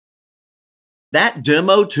That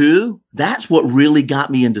demo too, that's what really got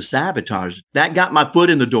me into Savatage. That got my foot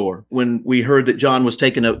in the door when we heard that John was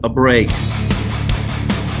taking a break.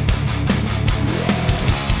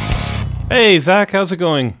 Hey, Zach, how's it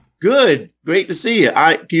going? Good. Great to see you.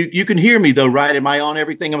 You can hear me though, right? Am I on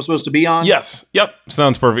everything I'm supposed to be on? Yes. Yep.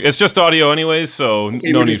 Sounds perfect. It's just audio anyways, so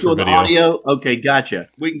okay, no need for video. Audio? Okay, gotcha.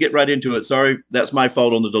 We can get right into it. Sorry, that's my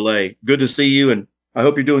fault on the delay. Good to see you, and I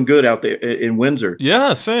hope you're doing good out there in Windsor.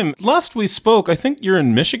 Yeah, same. Last we spoke, I think you're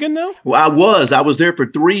in Michigan now? Well, I was there for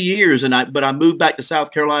 3 years, but I moved back to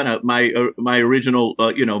South Carolina, my original,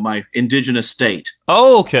 my indigenous state.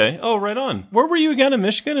 Oh, okay. Oh, right on. Where were you again in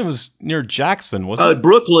Michigan? It was near Jackson, wasn't it?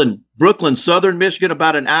 Brooklyn, southern Michigan,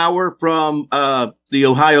 about an hour from the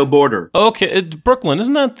Ohio border. Okay, Brooklyn,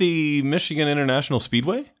 isn't that the Michigan International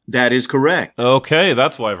Speedway? That is correct. Okay,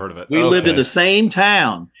 that's why I've heard of it. We lived in the same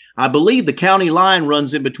town. I believe the county line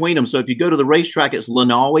runs in between them. So if you go to the racetrack, it's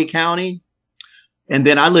Lenawee County. And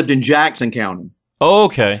then I lived in Jackson County.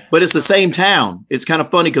 Okay. But it's the same town. It's kind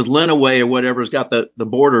of funny because Lenawee or whatever has got the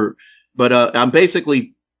border. But I'm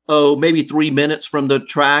basically, maybe 3 minutes from the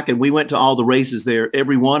track. And we went to all the races there,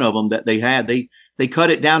 every one of them that they had. They cut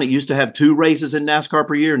it down. It used to have 2 races in NASCAR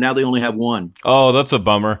per year. Now they only have 1. Oh, that's a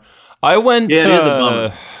bummer. I went, yeah, it is a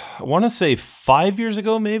bummer. I want to say 5 years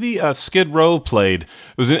ago, maybe, Skid Row played.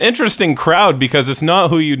 It was an interesting crowd because it's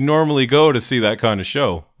not who you'd normally go to see that kind of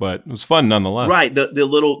show, but it was fun nonetheless. Right,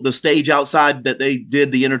 the stage outside that they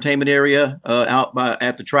did the entertainment area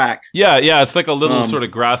at the track. Yeah, it's like a little sort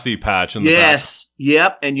of grassy patch in the back.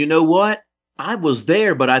 Yep. And you know what? I was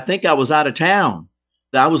there, but I think I was out of town.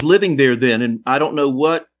 I was living there then, and I don't know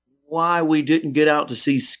why we didn't get out to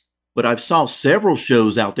see. But I saw several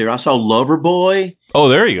shows out there. I saw Loverboy. Oh,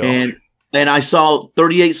 there you go. And I saw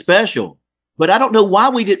 38 Special. But I don't know why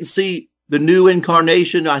we didn't see the new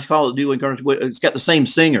incarnation. I call it new incarnation. It's got the same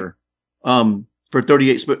singer for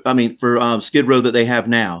 38. For Skid Row that they have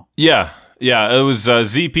now. Yeah. It was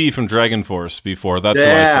ZP from Dragon Force before. That's what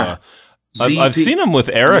I saw. I've seen him with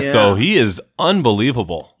Eric though. He is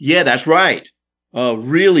unbelievable. Yeah, that's right.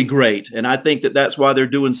 Really great. And I think that's why they're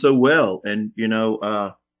doing so well. And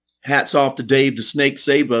hats off to Dave the Snake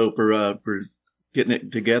Sabo for getting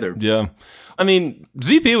it together. Yeah. I mean,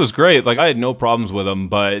 ZP was great. Like, I had no problems with him,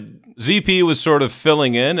 but ZP was sort of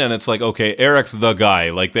filling in, and it's like, okay, Eric's the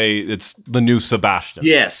guy. Like, it's the new Sebastian.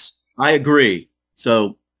 Yes, I agree.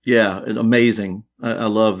 So, yeah, amazing. I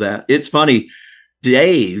love that. It's funny.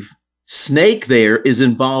 Dave Snake there is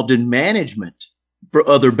involved in management for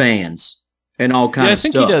other bands and all kinds of stuff.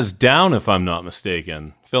 I think he does Down, if I'm not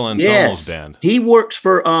mistaken. Phil Anselmo's band. He works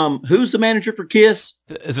for who's the manager for Kiss?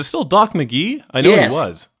 Is it still Doc McGee? I know he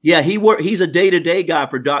was. Yeah, he's a day-to-day guy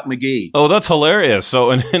for Doc McGee. Oh, that's hilarious. So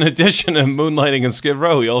in addition to moonlighting and Skid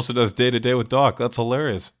Row, he also does day-to-day with Doc. That's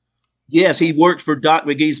hilarious. Yes, he works for Doc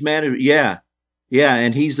McGee's manager. Yeah,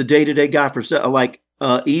 and he's the day-to-day guy for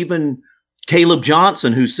even Caleb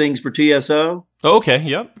Johnson, who sings for TSO. Okay,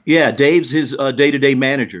 yep. Yeah, Dave's his day-to-day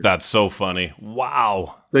manager. That's so funny.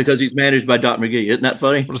 Wow. Because he's managed by Doc McGee. Isn't that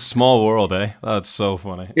funny? What a small world, eh? That's so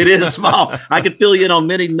funny. It is small. I could fill you in on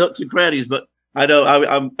many nooks and crannies, but I know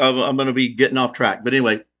I'm going to be getting off track. But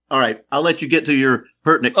anyway, all right. I'll let you get to your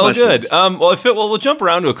pertinent questions. Oh, good. We'll jump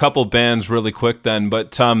around to a couple bands really quick then.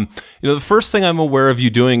 But the first thing I'm aware of you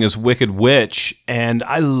doing is Wicked Witch, and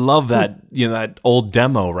I love that that old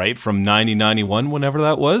demo, right, from 90-91, whenever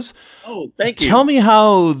that was. Oh, thank you. Tell me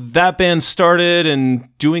how that band started and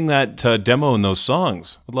doing that demo and those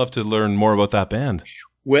songs. I'd love to learn more about that band.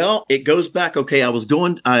 Well, it goes back. Okay,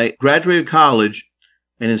 I graduated college.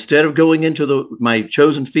 And instead of going into my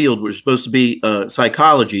chosen field, which was supposed to be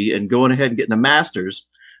psychology, and going ahead and getting a master's,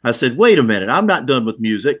 I said, wait a minute, I'm not done with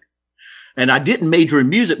music. And I didn't major in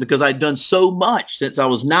music because I'd done so much since I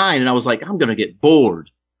was 9. And I was like, I'm going to get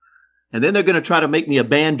bored. And then they're going to try to make me a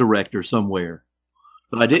band director somewhere.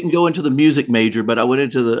 But I didn't go into the music major, but I went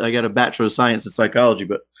into I got a Bachelor of Science in Psychology.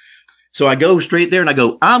 But so I go straight there and I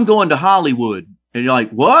go, I'm going to Hollywood. And you're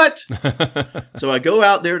like, what? So I go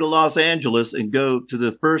out there to Los Angeles and go to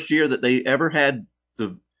the first year that they ever had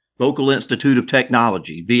the Vocal Institute of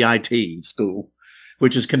Technology, VIT school,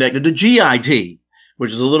 which is connected to GIT,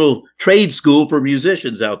 which is a little trade school for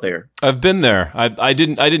musicians out there. I've been there. I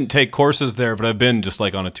didn't take courses there, but I've been just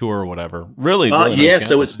like on a tour or whatever. Really nice yes,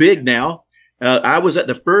 so it's big now. I was at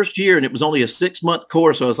the first year, and it was only a 6-month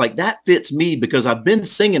course. So I was like, that fits me because I've been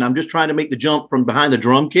singing. I'm just trying to make the jump from behind the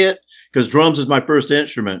drum kit because drums is my first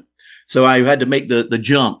instrument. So I had to make the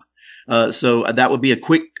jump. So that would be a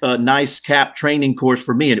quick, nice cap training course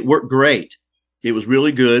for me. And it worked great. It was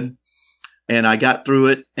really good. And I got through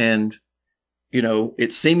it, and,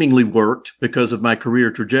 it seemingly worked because of my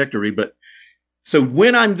career trajectory. But So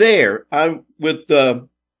when I'm there, I'm with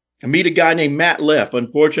I meet a guy named Matt Leff.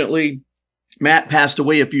 Unfortunately, Matt passed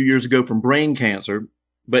away a few years ago from brain cancer,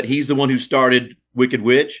 but he's the one who started Wicked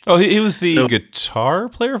Witch. Oh, he was the guitar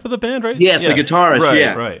player for the band, right? Yes, the guitarist.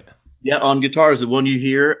 Right, right. Yeah, on guitar is the one you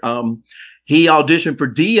hear. He auditioned for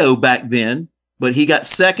Dio back then, but he got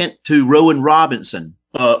second to Rowan Robinson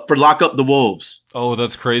for Lock Up the Wolves. Oh,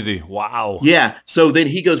 that's crazy! Wow. Yeah. So then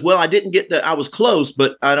he goes, "Well, I didn't get that. I was close,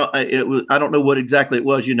 but I don't know what exactly it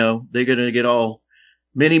was. You know, they're going to get all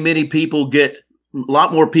many people get a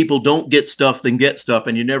lot more people don't get stuff than get stuff,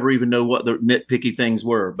 and you never even know what the nitpicky things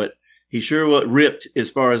were. But he sure ripped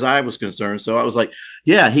as far as I was concerned. So I was like,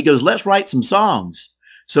 yeah. He goes, let's write some songs.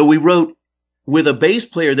 So we wrote with a bass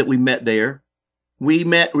player that we met there. We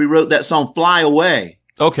wrote that song "Fly Away."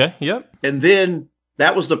 Okay. Yep. And then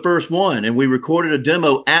that was the first one, and we recorded a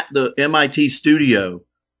demo at the MIT studio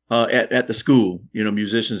at the school,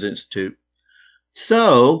 Musicians Institute.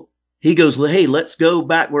 So he goes, hey, let's go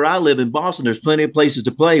back where I live in Boston. There's plenty of places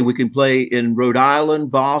to play. We can play in Rhode Island,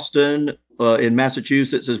 Boston, in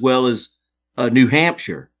Massachusetts, as well as New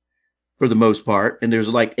Hampshire for the most part. And there's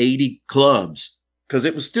like 80 clubs because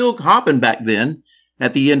it was still hopping back then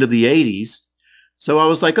at the end of the 80s. So I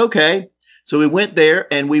was like, okay. So we went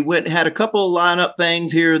there and we went and had a couple of lineup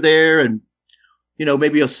things here or there and,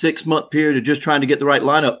 maybe a 6-month period of just trying to get the right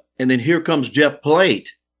lineup. And then here comes Jeff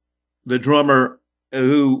Plate, the drummer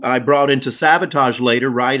who I brought into Savatage later,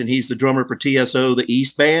 right? And he's the drummer for TSO, the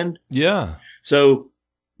East Band. Yeah. So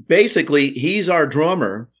basically, he's our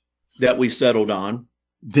drummer that we settled on.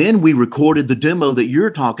 Then we recorded the demo that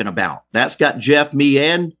you're talking about. That's got Jeff, me,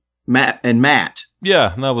 and Matt.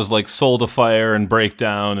 Yeah, and that was like Soul to Fire and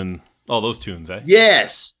Breakdown and all those tunes, eh?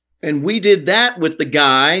 Yes. And we did that with the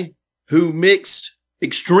guy who mixed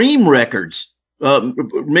Extreme Records,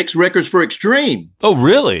 mixed records for Extreme. Oh,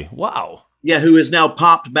 really? Wow. Yeah, who has now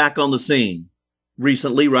popped back on the scene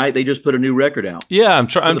recently, right? They just put a new record out. Yeah, I'm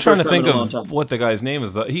trying to think of what the guy's name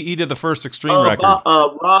is. He did the first Extreme record.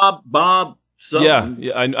 Bob. Something.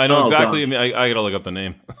 Yeah, I know exactly. Gosh. I mean, I gotta look up the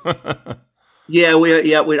name. I'd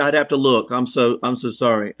have to look. I'm so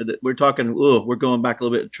sorry. We're talking. We're going back a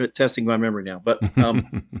little bit, testing my memory now. But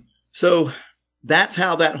so that's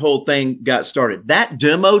how that whole thing got started. That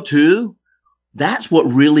demo too. That's what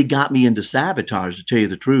really got me into Savatage, to tell you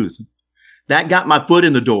the truth. That got my foot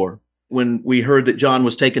in the door when we heard that John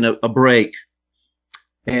was taking a break,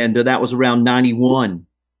 and that was around 91.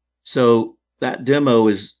 So that demo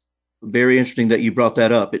is very interesting that you brought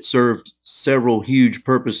that up. It served several huge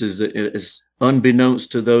purposes. It is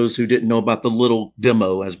unbeknownst to those who didn't know about the little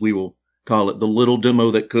demo, as we will call it, the little demo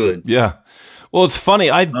that could. Yeah. Well, it's funny.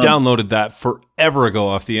 I downloaded that forever ago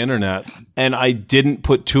off the internet, and I didn't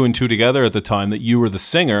put 2 and 2 together at the time that you were the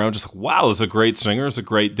singer. I was just like, wow, it's a great singer. It's a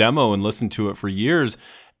great demo, and listened to it for years.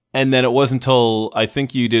 And then it wasn't until I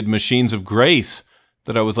think you did Machines of Grace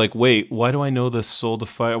that I was like, wait, why do I know this Soul to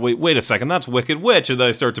Fire? Wait a second, that's Wicked Witch. And then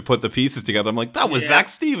I start to put the pieces together. I'm like, that was Zak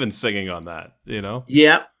Stevens singing on that,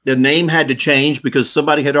 Yeah, the name had to change because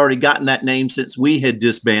somebody had already gotten that name since we had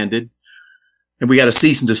disbanded. And we got a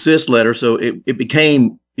cease and desist letter. So it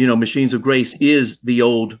became, Machines of Grace is the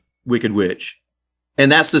old Wicked Witch.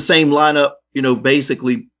 And that's the same lineup,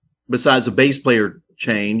 basically, besides the bass player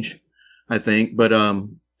change, I think. But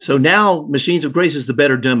so now Machines of Grace is the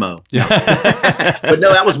better demo. Yeah. But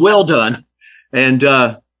no, that was well done. And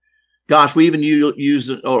gosh, we even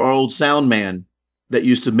used our old sound man that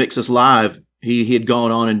used to mix us live. He had gone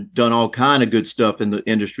on and done all kind of good stuff in the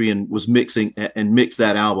industry and was mixing and mixed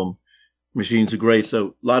that album, Machines of Grace. So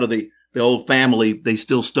a lot of the old family, they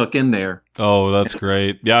still stuck in there. Oh, that's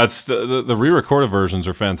great. Yeah, it's the re-recorded versions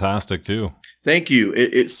are fantastic too. Thank you.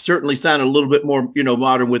 It certainly sounded a little bit more,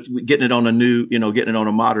 modern with getting it on a new, getting it on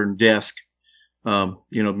a modern desk,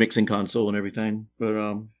 mixing console and everything.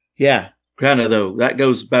 But yeah, kind of though, that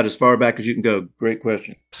goes about as far back as you can go. Great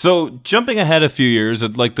question. So jumping ahead a few years,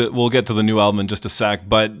 we'll get to the new album in just a sec,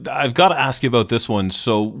 but I've got to ask you about this one.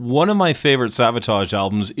 So one of my favorite Savatage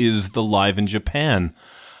albums is the Live in Japan.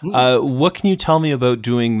 What can you tell me about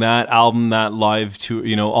doing that album, that live tour,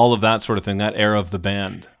 all of that sort of thing, that era of the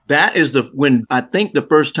band? That is when I think the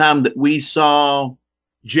first time that we saw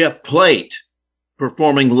Jeff Plate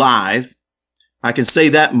performing live. I can say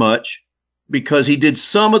that much because he did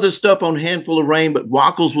some of the stuff on Handful of Rain, but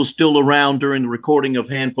Wackles was still around during the recording of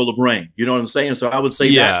Handful of Rain. You know what I'm saying? So I would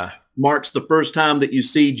say that marks the first time that you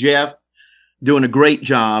see Jeff doing a great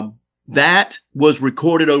job. That was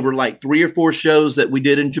recorded over like 3 or 4 shows that we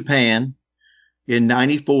did in Japan in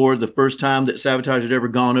 94, the first time that Savatage had ever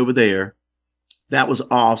gone over there. That was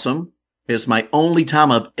awesome. It's my only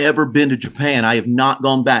time I've ever been to Japan. I have not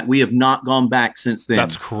gone back. We have not gone back since then.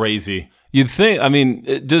 That's crazy. You'd think, I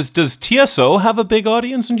mean, does TSO have a big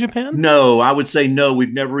audience in Japan? No, I would say no.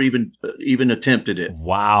 We've never even attempted it.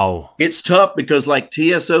 Wow. It's tough because like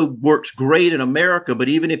TSO works great in America, but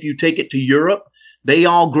even if you take it to Europe, they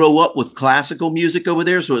all grow up with classical music over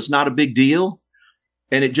there, so it's not a big deal.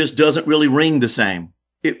 And it just doesn't really ring the same.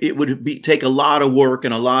 It would take a lot of work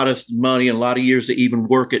and a lot of money and a lot of years to even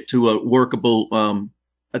work it to a workable,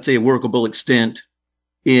 I'd say a workable extent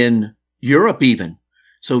in Europe even.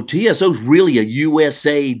 So TSO is really a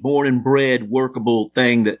USA born and bred workable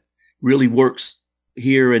thing that really works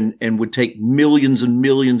here and would take millions and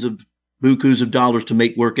millions of bukus of dollars to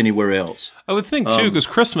make work anywhere else. I would think too, because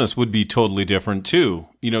Christmas would be totally different too.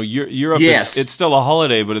 You know, Europe, yes. It's still a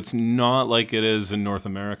holiday, but it's not like it is in North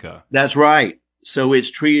America. That's right. So it's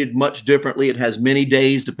treated much differently. It has many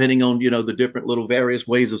days depending on, the different little various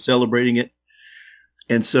ways of celebrating it.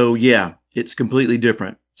 And so, yeah, it's completely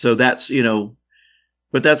different. So that's,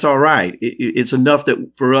 but that's all right. It's enough that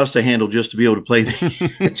for us to handle just to be able to play,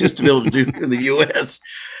 just to be able to do in the U.S.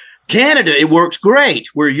 Canada, it works great.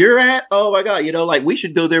 Where you're at, oh my God, like we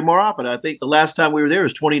should go there more often. I think the last time we were there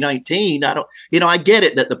was 2019. I get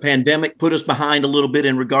it that the pandemic put us behind a little bit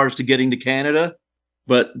in regards to getting to Canada.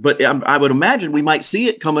 But I would imagine we might see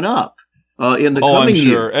it coming up in the coming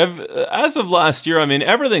year. As of last year, I mean,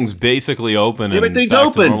 everything's basically open. Everything's and back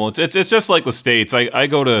open. To normal. It's just like the States. I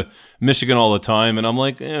go to Michigan all the time, and I'm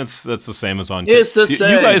like, that's the same as on. It's the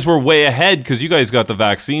same. You guys were way ahead because you guys got the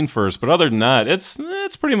vaccine first. But other than that, it's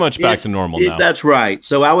pretty much back to normal now. That's right.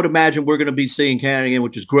 So I would imagine we're going to be seeing Canada again,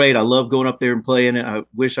 which is great. I love going up there and playing it. I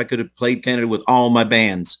wish I could have played Canada with all my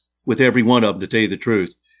bands, with every one of them, to tell you the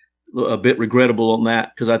truth. A bit regrettable on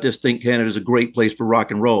that because I just think Canada is a great place for rock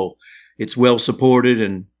and roll. It's well supported,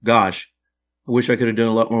 and gosh, I wish I could have done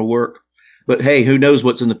a lot more work. But hey, who knows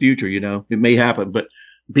what's in the future? It may happen. But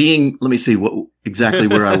let me see what exactly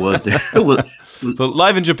where I was there. So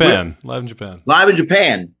live in Japan. Live in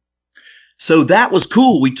Japan. So that was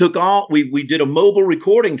cool. We did a mobile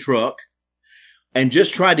recording truck and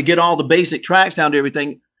just tried to get all the basic tracks down to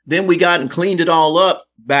everything. Then we got and cleaned it all up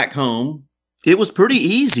back home. It was pretty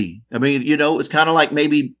easy. I mean, it's kind of like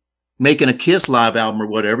maybe making a Kiss live album or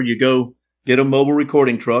whatever. You go get a mobile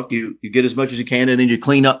recording truck, you get as much as you can, and then you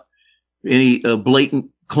clean up any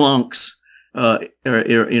blatant clunks, or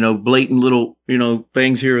blatant little,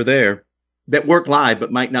 things here or there that work live,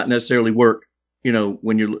 but might not necessarily work,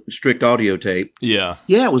 when you're strict audio tape. Yeah.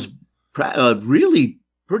 Yeah, it was really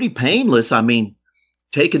pretty painless. I mean,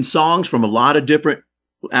 taking songs from a lot of different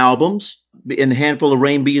albums, and Handful of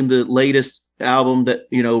Rain being the latest album that,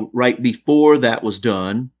 right before that was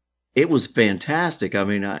done. It was fantastic. I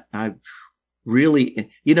mean, I really,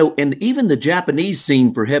 and even the Japanese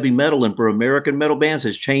scene for heavy metal and for American metal bands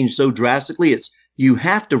has changed so drastically. You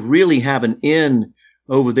have to really have an in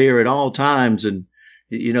over there at all times. And,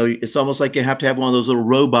 it's almost like you have to have one of those little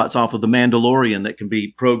robots off of The Mandalorian that can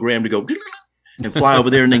be programmed to go and fly over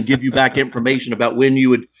there and then give you back information about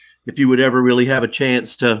if you would ever really have a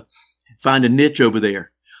chance to find a niche over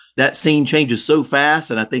there. That scene changes so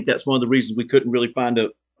fast, and I think that's one of the reasons we couldn't really find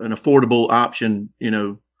an affordable option,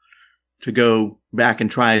 to go back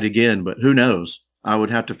and try it again. But who knows? I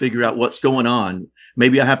would have to figure out what's going on.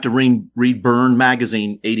 Maybe I have to read Burn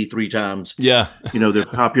magazine 83 times. Yeah. The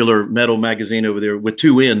popular metal magazine over there with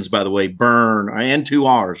 2 N's, by the way, Burn, and 2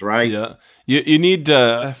 R's, right? Yeah. You need,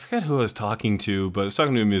 I forget who I was talking to, but I was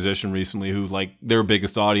talking to a musician recently who, like, their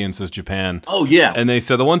biggest audience is Japan. Oh, yeah. And they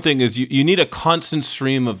said the one thing is you need a constant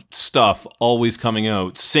stream of stuff always coming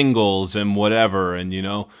out, singles and whatever. And,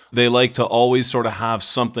 they like to always sort of have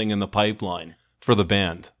something in the pipeline for the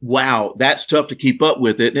band. Wow, that's tough to keep up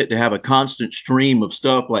with, isn't it? To have a constant stream of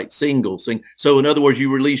stuff like singles. So in other words,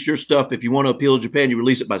 you release your stuff. If you want to appeal to Japan, you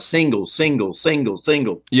release it by single.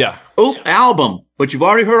 Yeah. Oh, album. But you've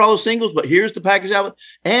already heard all the singles, but here's the package album.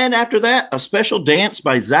 And after that, a special dance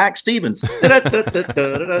by Zak Stevens.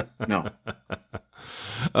 No.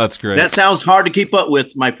 That's great. That sounds hard to keep up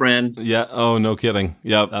with, my friend. Yeah. Oh, no kidding.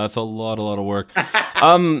 Yeah, that's a lot of work.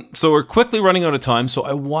 So we're quickly running out of time, so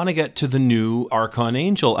I want to get to the new Archon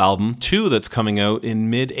Angel album 2 that's coming out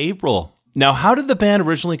in mid-April. Now, how did the band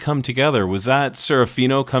originally come together? Was that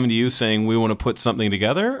Serafino coming to you saying, we want to put something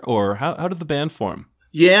together? Or how did the band form?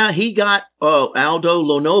 Yeah, he got Aldo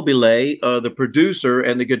Lonobile, the producer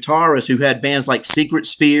and the guitarist who had bands like Secret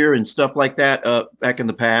Sphere and stuff like that back in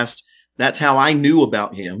the past. That's how I knew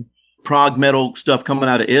about him. Prog metal stuff coming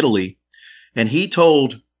out of Italy. And he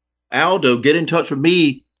told Aldo, get in touch with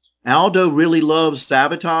me Aldo really loves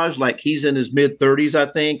Savatage. Like he's in his mid 30s,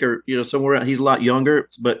 I think, or somewhere. He's a lot younger,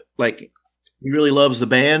 but like he really loves the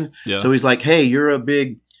band. Yeah. So he's like, hey, you're a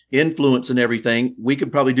big influence and everything. We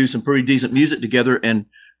could probably do some pretty decent music together. And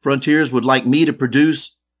Frontiers would like me to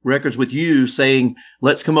produce records with you, saying,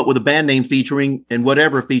 let's come up with a band name featuring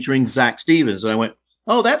Zak Stevens. And I went,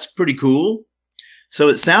 oh, that's pretty cool. So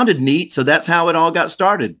it sounded neat. So that's how it all got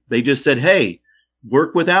started. They just said, hey,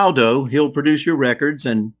 work with Aldo. He'll produce your records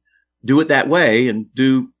and do it that way and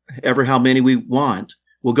do ever how many we want.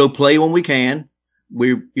 We'll go play when we can.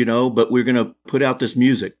 But we're going to put out this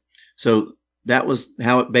music. So that was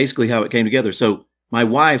basically how it came together. So my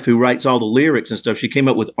wife, who writes all the lyrics and stuff, she came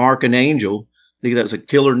up with Archon Angel. I think that's a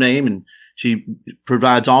killer name. And she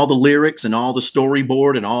provides all the lyrics and all the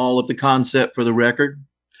storyboard and all of the concept for the record.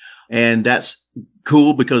 And that's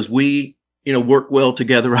cool because we, work well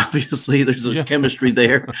together. Obviously, there's a chemistry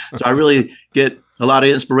there. So I really get a lot of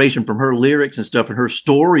inspiration from her lyrics and stuff and her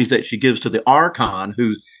stories that she gives to the Archon,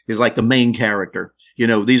 who is like the main character.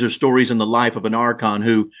 These are stories in the life of an Archon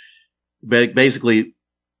who basically,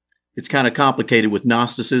 it's kind of complicated with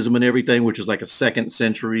Gnosticism and everything, which is like a 2nd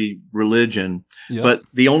century religion. Yep. But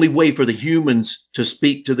the only way for the humans to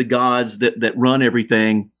speak to the gods that run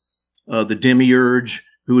everything, the demiurge,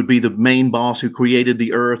 who would be the main boss who created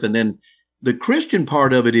the earth. And then the Christian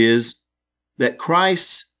part of it is that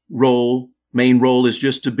Christ's main role is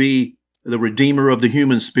just to be the redeemer of the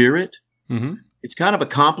human spirit. Mm-hmm. It's kind of a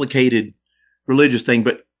complicated religious thing,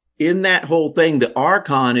 but in that whole thing, the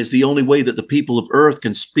Archon is the only way that the people of Earth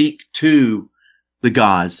can speak to the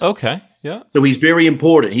gods. Okay, yeah. So he's very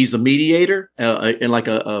important. He's the mediator and like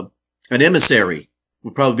an emissary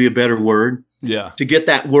would probably be a better word. Yeah. To get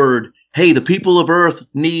that word, hey, the people of Earth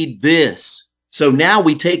need this. So now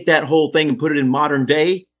we take that whole thing and put it in modern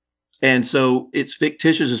day. And so it's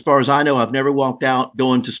fictitious as far as I know. I've never walked out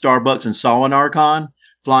going to Starbucks and saw an Archon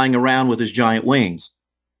flying around with his giant wings.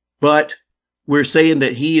 But we're saying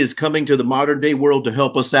that he is coming to the modern day world to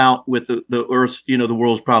help us out with the Earth, the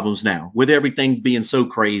world's problems now, with everything being so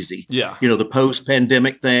crazy. Yeah. The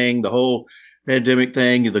post-pandemic thing, the whole pandemic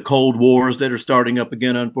thing, the Cold Wars that are starting up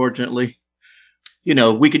again, unfortunately.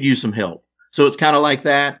 We could use some help. So it's kind of like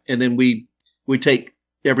that. And then we take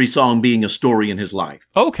every song being a story in his life.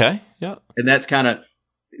 Okay. Yeah. And that's kind of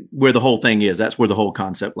where the whole thing is. That's where the whole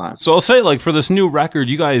concept lies. So I'll say, like, for this new record,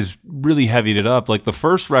 you guys really heavied it up. Like, the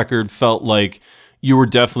first record felt like you were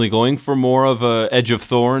definitely going for more of a Edge of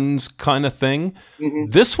Thorns kind of thing.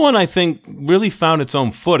 Mm-hmm. This one, I think, really found its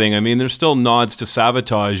own footing. I mean, there's still nods to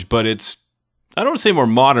Savatage, but it's, I don't want to say more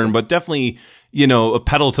modern, but definitely, a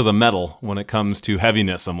pedal to the metal when it comes to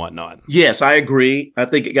heaviness and whatnot. Yes, I agree. I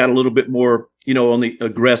think it got a little bit more, on the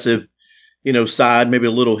aggressive, side, maybe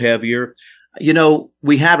a little heavier.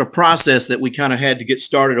 We had a process that we kind of had to get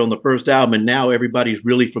started on the first album, and now everybody's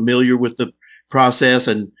really familiar with the process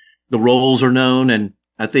and the roles are known. And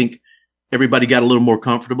I think everybody got a little more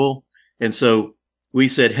comfortable. And so we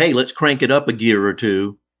said, hey, let's crank it up a gear or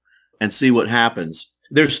two and see what happens.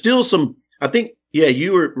 There's still some, I think,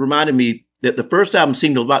 you were reminding me that the first album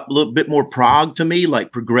seemed a little bit more prog to me,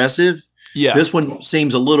 like progressive. Yeah. This one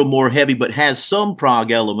seems a little more heavy, but has some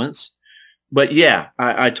prog elements. But yeah,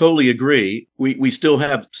 I totally agree. We still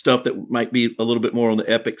have stuff that might be a little bit more on the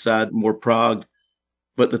epic side, more prog.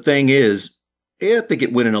 But the thing is, I think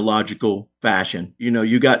it went in a logical fashion.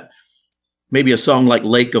 You got maybe a song like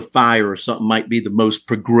Lake of Fire or something might be the most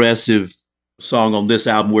progressive song on this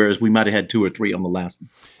album, whereas we might have had 2 or 3 on the last one.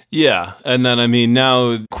 Yeah. And then, I mean,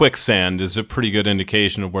 now Quicksand is a pretty good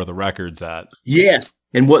indication of where the record's at. Yes.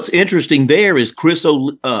 And what's interesting there is Chris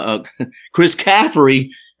Caffery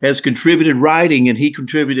has contributed writing, and he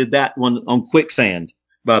contributed that one on Quicksand,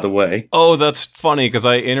 by the way. Oh, that's funny, because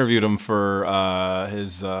I interviewed him for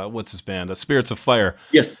his, what's his band? Spirits of Fire.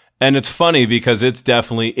 Yes. And it's funny because it's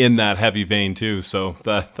definitely in that heavy vein, too. So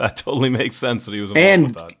that totally makes sense that he was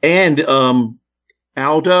involved with that. And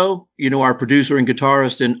Aldo, our producer and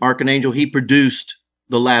guitarist in Archon Angel, he produced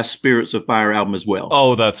the last Spirits of Fire album as well.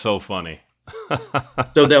 Oh, that's so funny.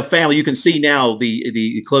 So the family, you can see now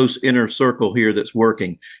the close inner circle here that's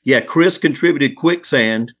working. Yeah, Chris contributed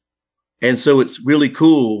Quicksand, and so it's really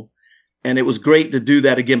cool. And it was great to do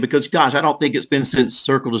that again because, gosh, I don't think it's been since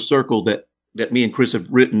Circle to Circle that me and Chris have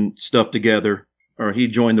written stuff together, or he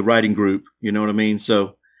joined the writing group. You know what I mean?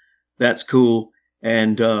 So that's cool.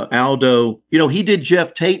 And Aldo, he did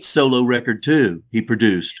Jeff Tate's solo record too. He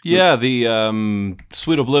produced. Yeah, the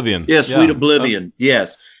Sweet Oblivion. Yeah, Sweet Oblivion.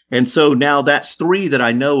 Yes. And so now that's 3 that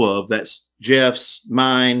I know of. That's Jeff's,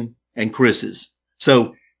 mine, and Chris's.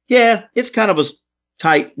 So yeah, it's kind of a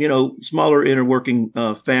tight, smaller inner working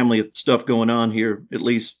family of stuff going on here, at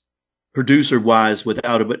least producer wise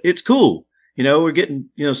without it, but it's cool. You know, we're getting,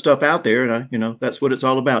 you know, stuff out there, and you know, that's what it's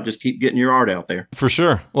all about. Just keep getting your art out there. For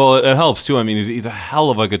sure. Well, it helps too. I mean, he's a hell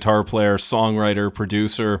of a guitar player, songwriter,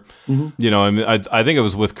 producer. You know, I mean, I think it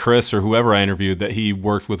was with Chris or whoever I interviewed that he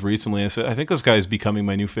worked with recently. I said, I think this guy is becoming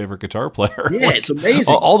my new favorite guitar player. Yeah, like, it's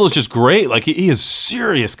amazing. All those just great. Like he has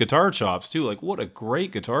serious guitar chops too. Like what a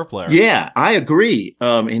great guitar player. Yeah, I agree.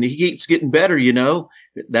 And he keeps getting better. You know,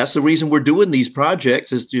 that's the reason we're doing these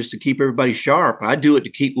projects, is just to keep everybody sharp. I do it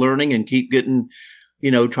to keep learning and keep getting,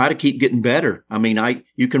 you know, try to keep getting better. I mean,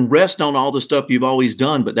 you can rest on all the stuff you've always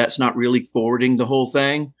done, but that's not really forwarding the whole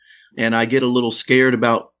thing. And I get a little scared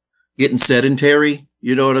about getting sedentary.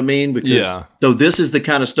 You know what I mean? Because so this is the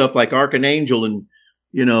kind of stuff like Archon Angel, and,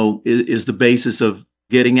 you know, is the basis of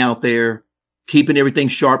getting out there, keeping everything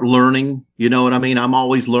sharp, learning. You know what I mean? I'm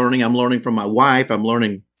always learning. I'm learning from my wife. I'm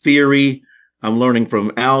learning theory. I'm learning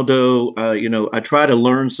from Aldo. You know, I try to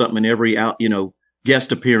learn something in every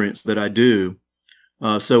guest appearance that I do.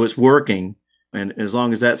 So it's working. And as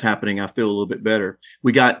long as that's happening, I feel a little bit better.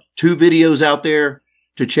 We got 2 videos out there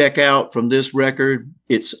to check out from this record.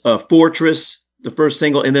 It's Fortress, the first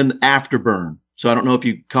single, and then Afterburn. So I don't know if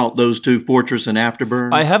you count those 2, Fortress and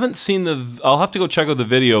Afterburn. I haven't seen I'll have to go check out the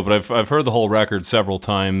video, but I've heard the whole record several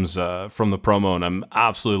times from the promo, and I'm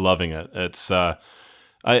absolutely loving it. It's I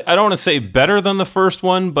don't want to say better than the first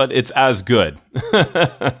one, but it's as good.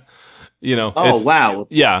 You know. Oh, wow.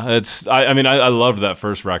 Yeah, I mean, I loved that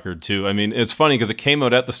first record too. I mean, it's funny because it came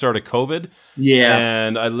out at the start of COVID. Yeah.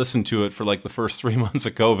 And I listened to it for like the first 3 months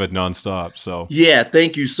of COVID nonstop. So yeah,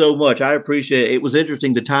 thank you so much. I appreciate it. It was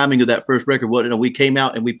interesting, the timing of that first record. We came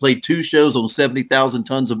out and we played 2 shows on 70,000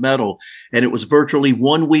 tons of metal, and it was virtually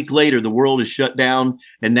 1 week later, the world is shut down,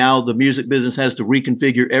 and now the music business has to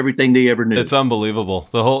reconfigure everything they ever knew. It's unbelievable.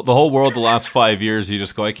 The whole world, the last 5 years, you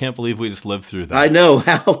just go, I can't believe we just lived through that. I know.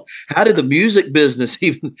 How did the music business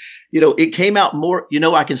even, you know, it came out more, you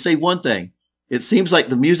know, I can say one thing. It seems like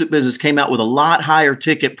the music business came out with a lot higher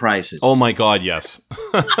ticket prices. Oh my God, yes.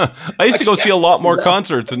 I used to go see a lot more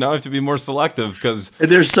concerts, and now I have to be more selective because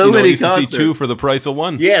there's so many I used concerts. to see 2 for the price of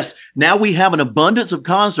 1. Yes. Now we have an abundance of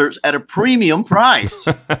concerts at a premium price.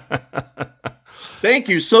 Thank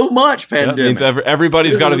you so much, Pandemic. That means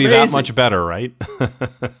everybody's got to be that much better, right?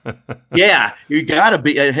 Yeah, you got to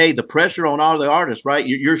be. Hey, the pressure on all the artists, right?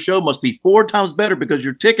 Your show must be 4 times better because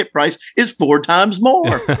your ticket price is 4 times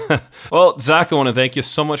more. Well, Zach, I want to thank you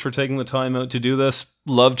so much for taking the time out to do this.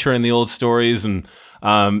 Love sharing the old stories, and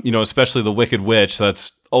you know, especially the Wicked Witch.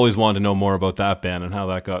 That's always wanted to know more about that band and how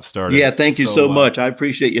that got started. Yeah, thank you so much. I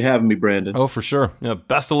appreciate you having me, Brandon. Oh, for sure. Yeah,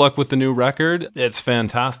 best of luck with the new record. It's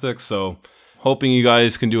fantastic. So, hoping you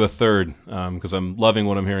guys can do a 3rd, because I'm loving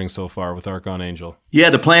what I'm hearing so far with Archon Angel.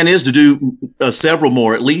 Yeah, the plan is to do several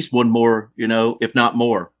more, at least 1 more, you know, if not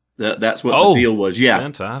more. That's what the deal was. Yeah.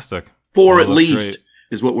 Fantastic. 4 at least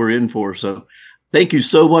is what we're in for. So thank you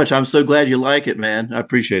so much. I'm so glad you like it, man. I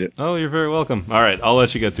appreciate it. Oh, you're very welcome. All right, I'll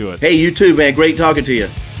let you get to it. Hey, you too, man. Great talking to you.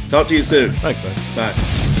 Talk to you soon. Thanks, man.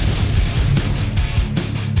 Bye.